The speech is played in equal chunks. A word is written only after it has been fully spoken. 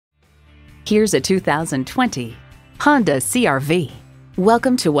Here's a 2020 Honda CR-V.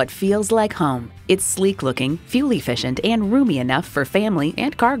 Welcome to what feels like home. It's sleek-looking, fuel-efficient, and roomy enough for family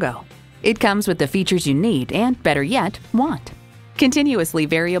and cargo. It comes with the features you need and, better yet, want. Continuously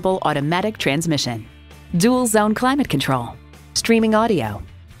variable automatic transmission, dual-zone climate control, streaming audio,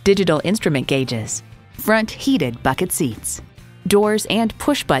 digital instrument gauges, front heated bucket seats, doors and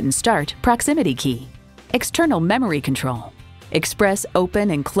push-button start proximity key, external memory control, express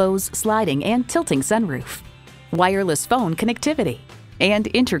open and close sliding and tilting sunroof, wireless phone connectivity, and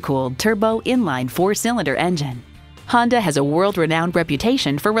intercooled turbo inline 4-cylinder engine. Honda has a world-renowned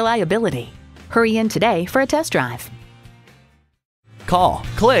reputation for reliability. Hurry in today for a test drive. Call,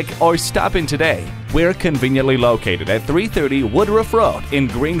 click, or stop in today. We're conveniently located at 330 Woodruff Road in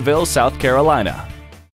Greenville, South Carolina.